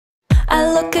I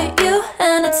look at you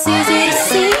and it's easy to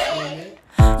see.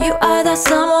 You are that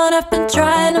someone I've been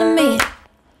trying to meet.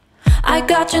 I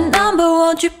got your number,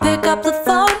 won't you pick up the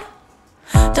phone?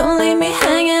 Don't leave me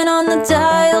hanging on the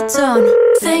dial tone.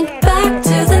 Think back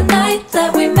to the night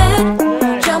that we met,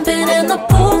 jumping in the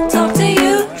pool, talk to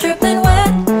you, dripping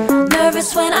wet.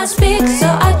 Nervous when I speak, so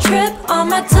I trip on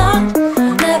my tongue.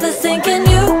 Never thinking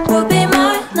you would be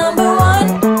my number one.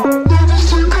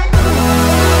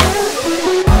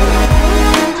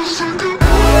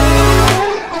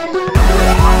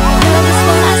 Nervous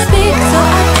when I speak, so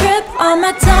I trip on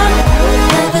my tongue.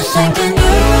 Never thinking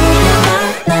you would be my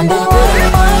number one.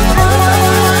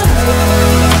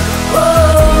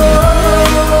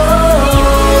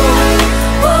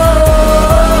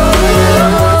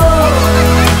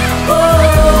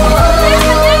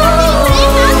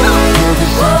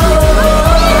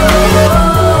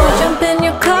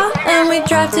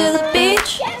 Drive to the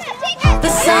beach. The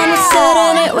sun was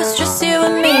setting, it was just you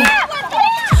and me.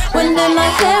 Wind in my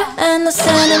hair and the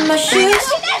sand in my shoes.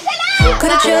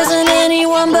 Could've chosen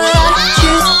anyone, but I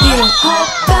choose you. Hop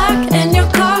back in your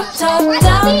car, top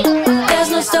down. There's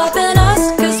no stopping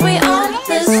us, cause we own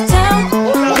this town.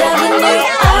 Never knew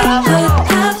I could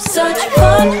have such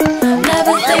fun.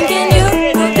 Never thinking you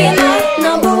would be my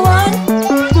number one.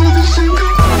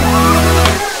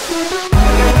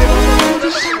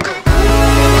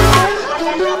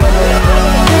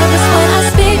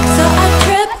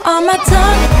 On my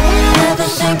tongue, never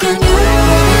thinking you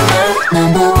would be my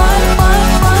number one.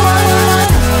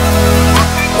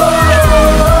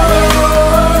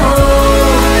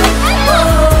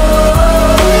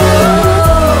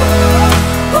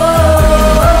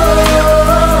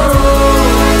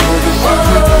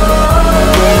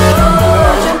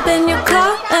 Jump in your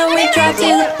car and we drive to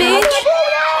the beach.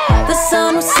 The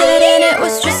sun was setting, it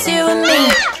was just you and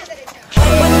me.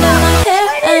 Wind in my hair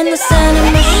and the sand in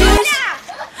my shoes.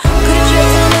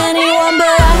 Anyone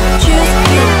but I choose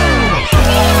you.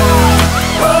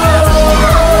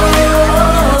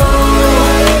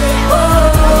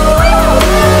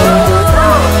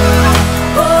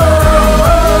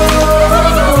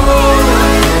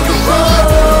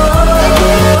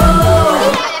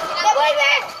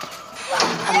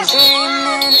 I'm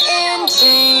dreaming in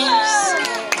dreams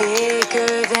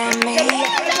bigger than me,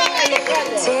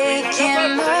 taking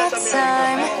my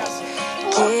time,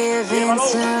 giving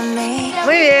to me.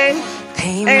 Muy bien.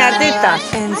 Venga, artista.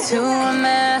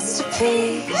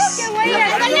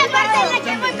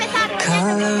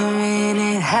 Coloring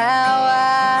it how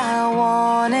I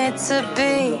want it to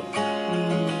be.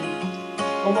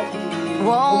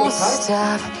 Won't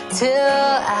stop till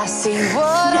I see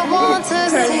what I want to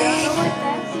see.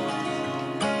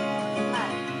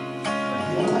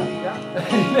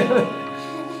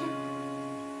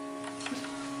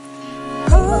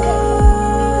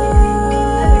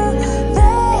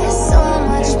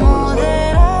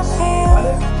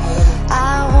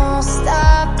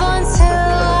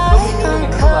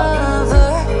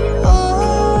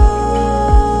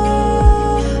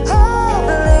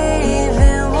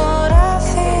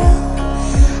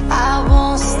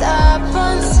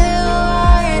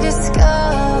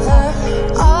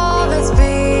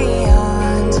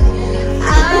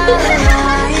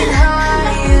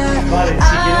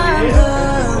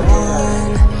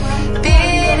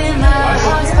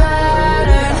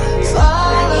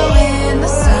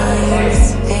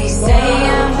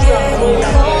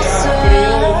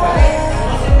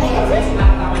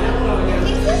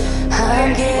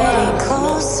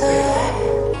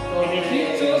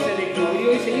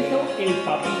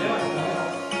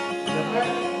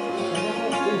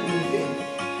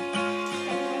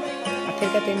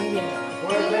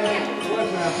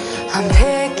 I'm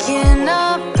picking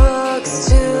up books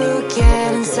to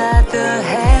get inside the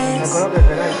heads of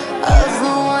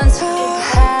the ones who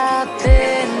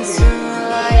happen to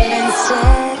life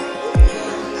instead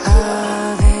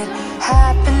of it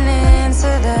happening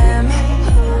to them.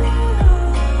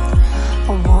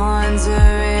 I wonder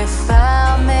if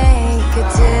I'll make a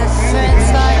difference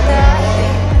like that.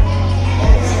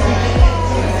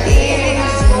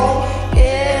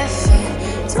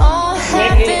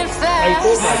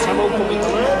 Echamos un poquito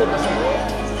más de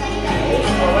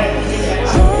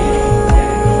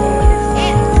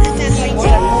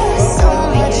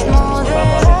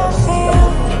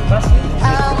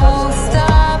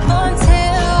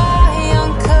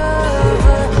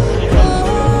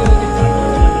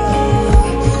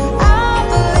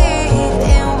I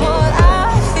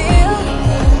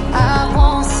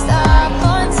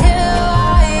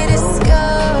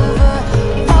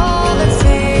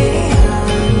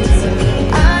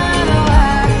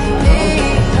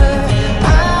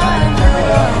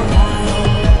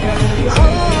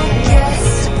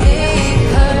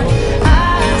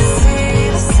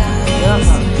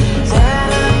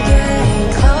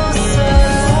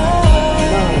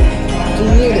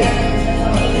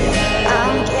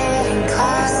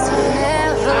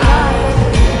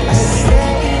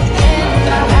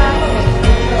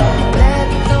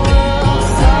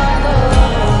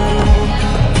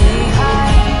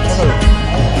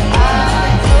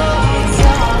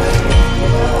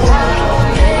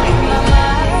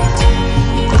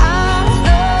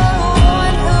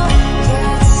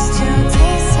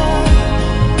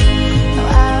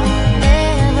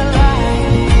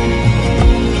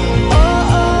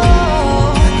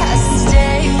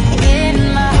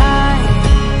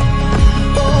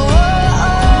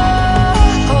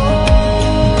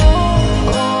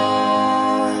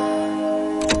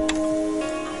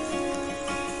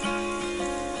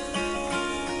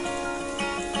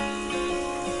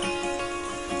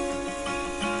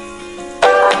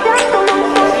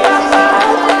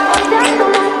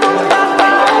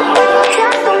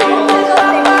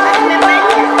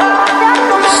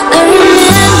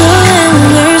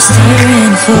stare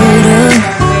in a photo.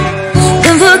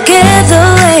 Don't forget the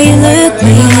way you look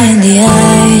me in the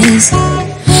eyes.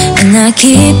 And I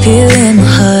keep you in my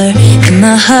heart. And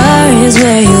my heart is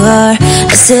where you are.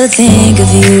 I still think of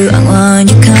you. I want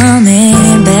you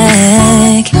coming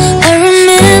back. I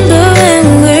remember when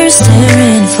we were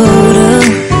staring a photo.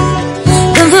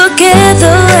 Don't forget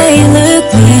the way you look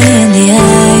me in the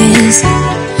eyes.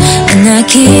 And I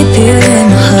keep you in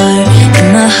my heart. And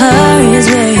my heart is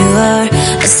where you are.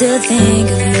 I still think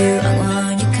of you.